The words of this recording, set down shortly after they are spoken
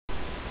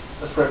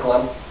This is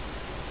Ricklems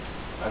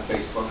on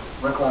Facebook,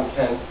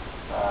 Ricklems10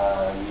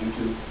 on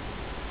YouTube,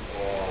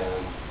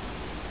 and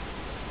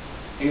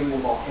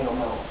Alien Volcano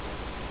Metal,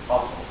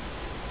 awesome.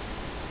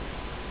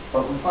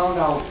 But we found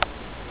out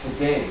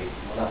today,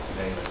 well not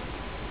today, but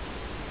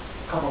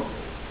a couple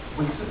of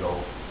weeks ago,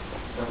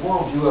 the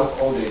World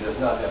UFO Day does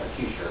not have a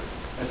t-shirt.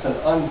 It's an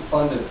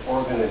unfunded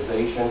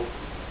organization,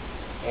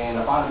 and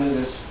if I knew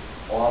this,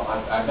 well,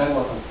 I've been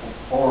with them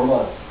for 4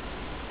 months,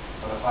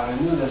 but if I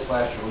knew this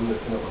last year, we would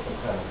have come up with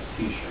some kind of a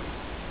t-shirt.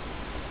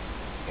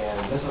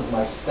 And this is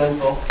my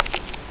stencil,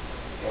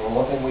 and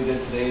one thing we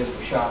did today is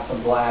we shot some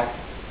black,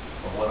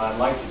 but what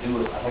I'd like to do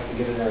is I'd like to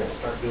get in there and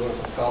start doing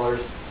some colors,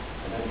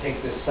 and then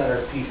take this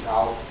center piece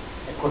out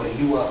and put a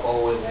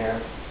UFO in there.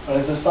 But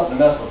it's just something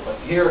to mess with.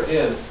 But here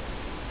is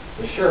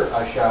the shirt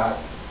I shot,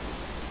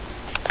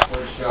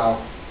 which,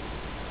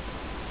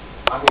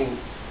 I mean,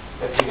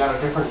 if you got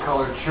a different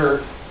colored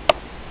shirt,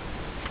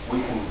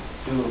 we can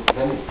do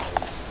many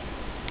things.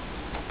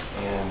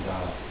 And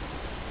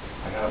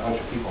I got a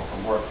bunch of people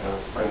from work going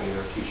to bring me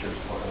their t-shirts,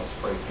 and we're going to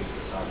spray paint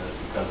this on this,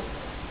 because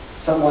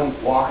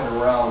someone walking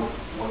around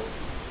with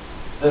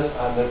this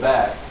on their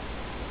back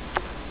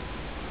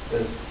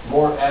is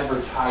more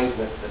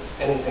advertisement than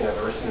anything I've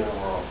ever seen in the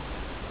world.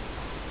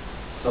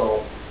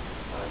 So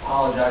I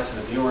apologize to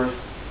the viewers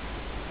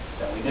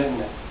that we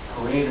didn't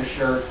create a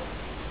shirt,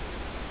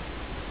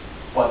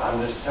 but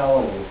I'm just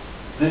telling you,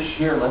 this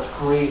year let's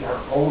create our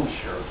own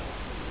shirt.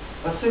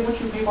 Let's see what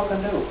you people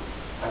can do.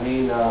 I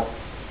mean,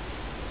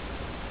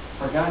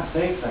 for God's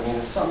sakes, I mean,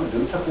 it's something to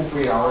do. It took me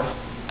 3 hours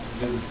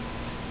to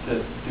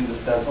do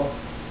the stencil.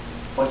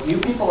 But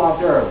you people out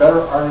there are better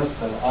artists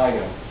than I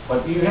am.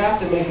 But you have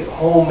to make it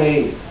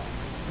homemade.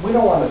 We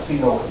don't want to see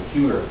no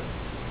computer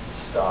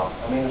stuff.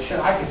 I mean,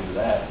 shit, I can do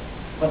that.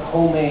 But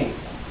homemade.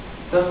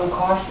 It doesn't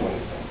cost you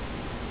anything.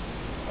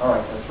 All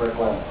right, that's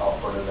Ricklems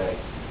out for today.